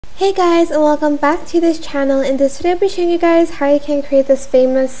Hey guys, and welcome back to this channel. In this video I'll be showing you guys how you can create this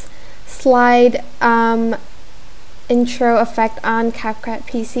famous slide intro effect on CapCut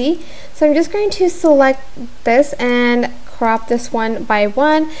PC. So I'm just going to select this and crop this one by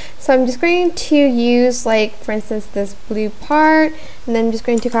one. So I'm just going to use, like, for instance, this blue part, and then I'm just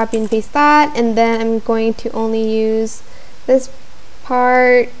going to copy and paste that, and then I'm going to only use this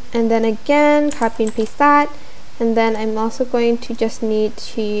part, and then again copy and paste that. And then I'm also going to just need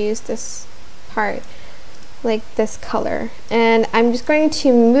to use this part, like this color. And I'm just going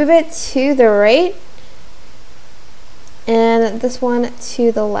to move it to the right and this one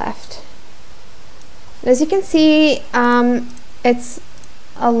to the left. As you can see, it's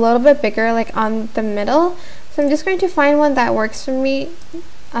a little bit bigger, like on the middle. So I'm just going to find one that works for me,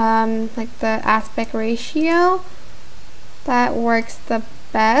 like the aspect ratio that works the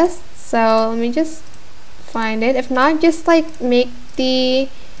best. So let me just find it. If not, just like make the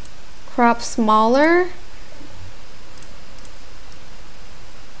crop smaller.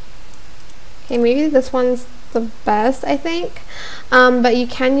 Okay, maybe this one's the best, I think, but you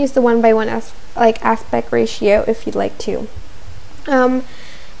can use the 1:1 aspect ratio if you'd like to. And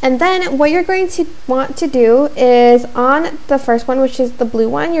then what you're going to want to do is on the first one, which is the blue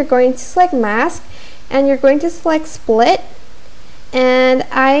one, you're going to select mask and you're going to select split. And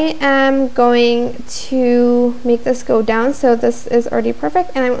I am going to make this go down, so this is already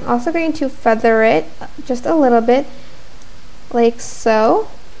perfect. And I'm also going to feather it just a little bit, like so.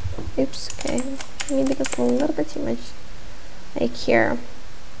 Oops, okay, maybe that's a little bit too much, like here.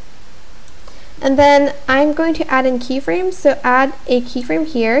 And then I'm going to add in keyframes, so add a keyframe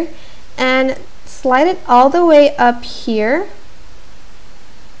here and slide it all the way up here.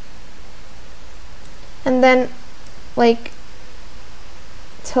 And then, like,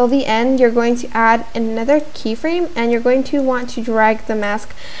 till the end, you're going to add another keyframe and you're going to want to drag the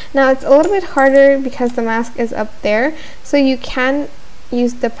mask. Now it's a little bit harder because the mask is up there, so you can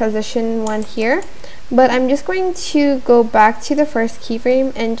use the position one here, but I'm just going to go back to the first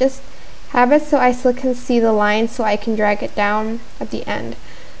keyframe and just have it so I still can see the line, so I can drag it down at the end.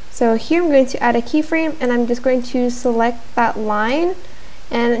 So here I'm going to add a keyframe and I'm just going to select that line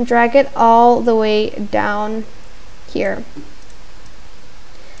and drag it all the way down here.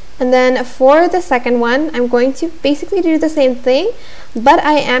 And then for the second one, I'm going to basically do the same thing, but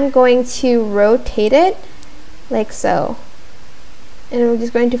I am going to rotate it like so. And we're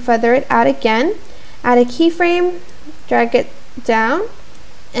just going to feather it out again, add a keyframe, drag it down,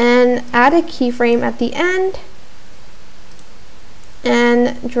 and add a keyframe at the end,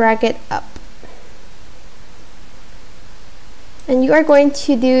 and drag it up. And you are going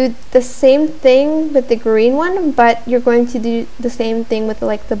to do the same thing with the green one, but you're going to do the same thing with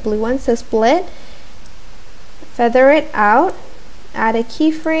like the blue one. So split, feather it out, add a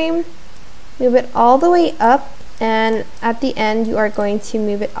keyframe, move it all the way up, and at the end you are going to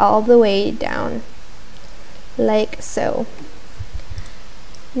move it all the way down, like so.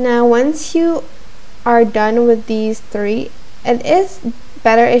 Now once you are done with these three, it is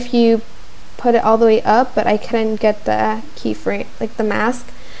better if you put it all the way up, but I couldn't get the keyframe, like the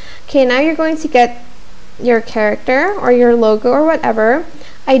mask. Okay, now you're going to get your character or your logo or whatever.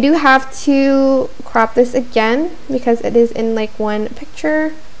 I do have to crop this again because it is in like one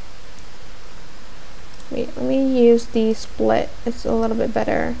picture. Wait, let me use the split. It's a little bit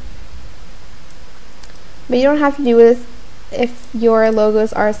better. But you don't have to do this if your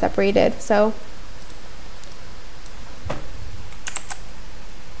logos are separated. So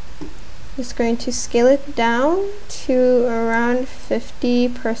just going to scale it down to around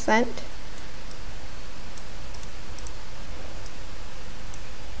 50%.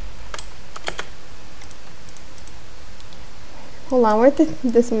 Hold on, where did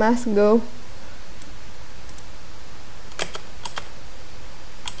this mask go?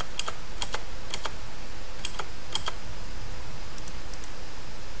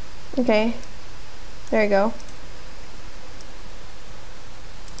 Okay, there you go.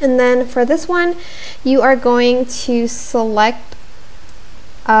 And then for this one, you are going to select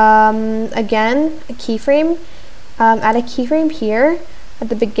again a keyframe, add a keyframe here at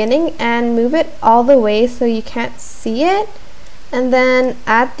the beginning and move it all the way so you can't see it. And then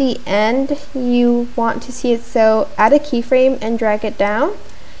at the end you want to see it, so add a keyframe and drag it down.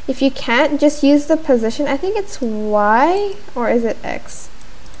 If you can't, just use the position. I think it's Y, or is it X?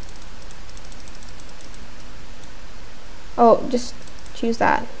 Oh, just choose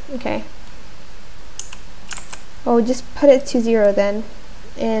that. Okay. Oh, just put it to 0 then.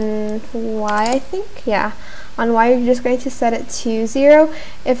 In Y, I think. Yeah. On Y, you're just going to set it to 0.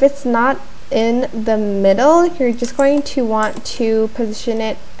 If it's not in the middle, you're just going to want to position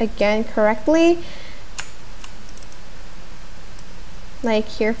it again correctly, like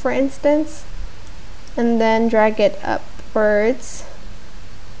here for instance, and then drag it upwards,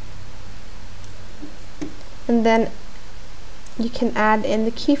 and then you can add in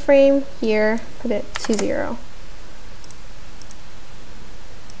the keyframe here, put it to 0.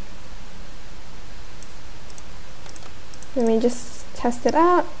 Let me just test it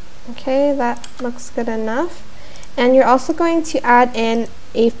out. Okay, that looks good enough. And you're also going to add in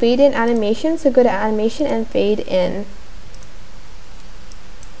a fade in animation, so go to animation and fade in.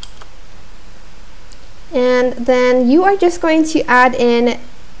 And then you are just going to add in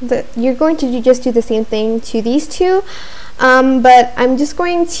you're going to just do the same thing to these two, but I'm just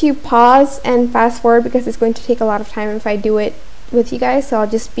going to pause and fast forward because it's going to take a lot of time if I do it with you guys, so I'll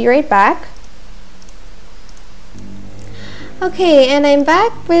just be right back. Okay, and I'm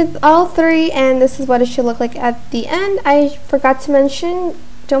back with all three, and this is what it should look like at the end. I forgot to mention,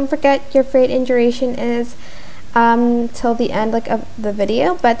 don't forget your fade in duration is till the end of the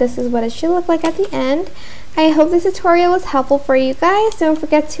video, but this is what it should look like at the end. I hope this tutorial was helpful for you guys. Don't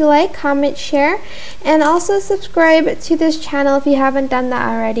forget to like, comment, share, and also subscribe to this channel if you haven't done that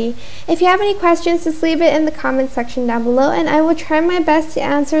already. If you have any questions, just leave it in the comment section down below, and I will try my best to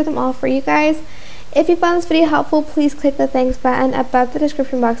answer them all for you guys. If you found this video helpful, please click the thanks button above the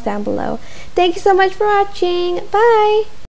description box down below. Thank you so much for watching. Bye!